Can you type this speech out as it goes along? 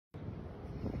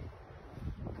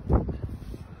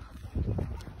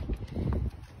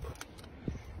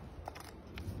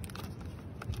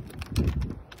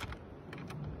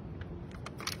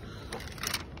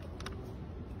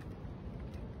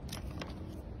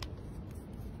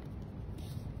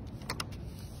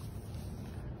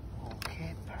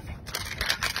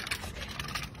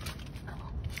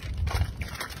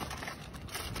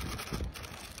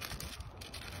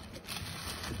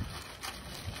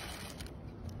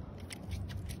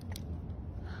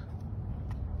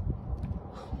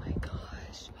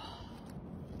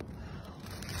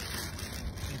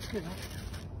good, huh?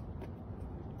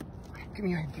 Okay, give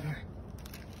me your hand, give me your hand.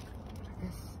 Like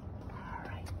this.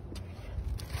 Alright.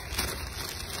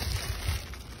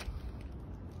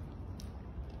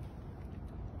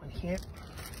 One here.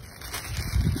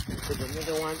 Put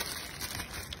another one.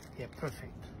 Yeah,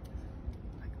 perfect.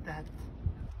 Like that.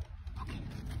 Okay.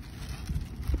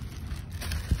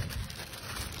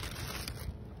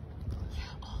 Yeah,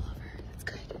 all over. That's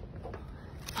good.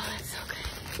 Oh, that's so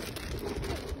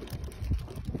good.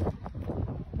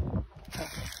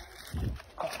 Perfect.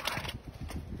 Oh.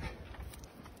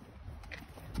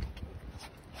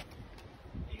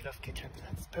 You love ketchup.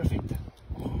 That's perfect.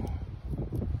 Oh.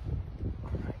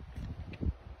 Alright.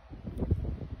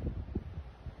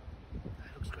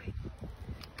 That looks great.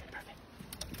 Perfect.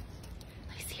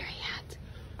 Let me see your hand.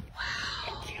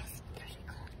 Wow. It feels very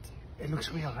good. It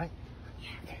looks real, right? Yeah.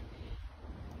 Okay.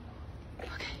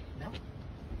 Okay. No?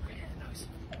 Look at the nose.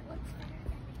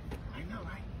 I know,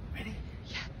 right? Ready?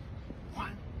 Yeah.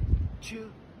 1,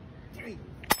 2, 3.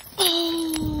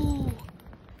 Oh!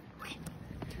 Okay.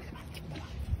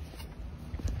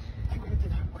 We're gonna do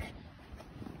that. Okay.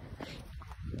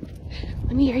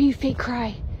 Let me hear you fake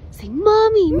cry. Say,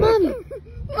 Mommy, Mommy.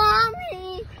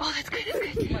 Mommy! Oh, that's good,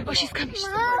 that's good. Oh, she's coming. She's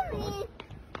Mommy!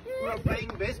 We were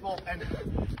playing baseball and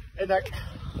like.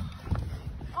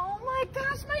 Oh my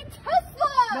gosh, my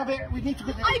Tesla! No, but we need to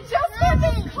go. I just got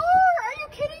this car! Are you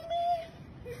kidding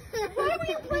me? Why were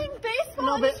you playing baseball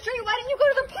No, on the but- street? Why didn't you go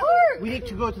to the park? We need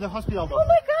to go to the hospital. Oh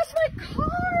my gosh, my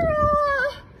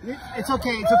car! It's okay.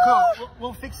 It's a car.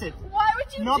 We'll fix it. Why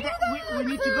would you No, do but that? we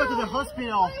need to go to the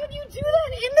hospital. Why would you do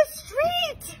that in the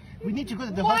street? We need to go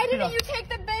to the Why hospital. didn't you take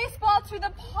the baseball to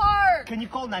the park? Can you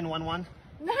call 911?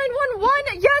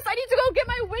 911? Yes, I need to go get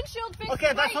my windshield fixed. Okay,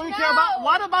 that's right all we now. care about.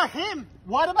 What about him?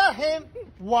 What about him?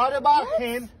 What about What?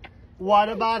 him? What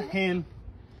about him?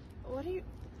 What are you...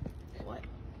 What?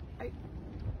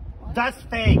 That's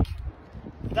fake.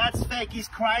 That's fake. He's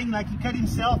crying like he cut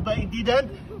himself, but he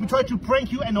didn't. We tried to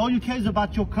prank you, and all you care is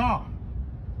about your car.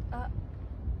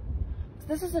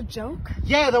 This is a joke?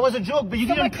 Yeah, that was a joke, but you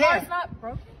So my didn't care. car's not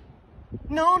broken?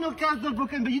 No, car's not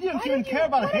broken, but you didn't even care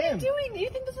about what him. What are you doing? Do you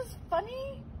think this is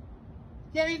funny?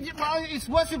 Yeah, well, it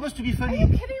was supposed to be Are funny. you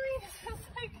kidding me? This is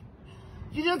like...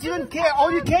 You didn't even care.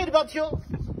 All you cared about your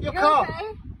You're car.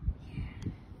 okay?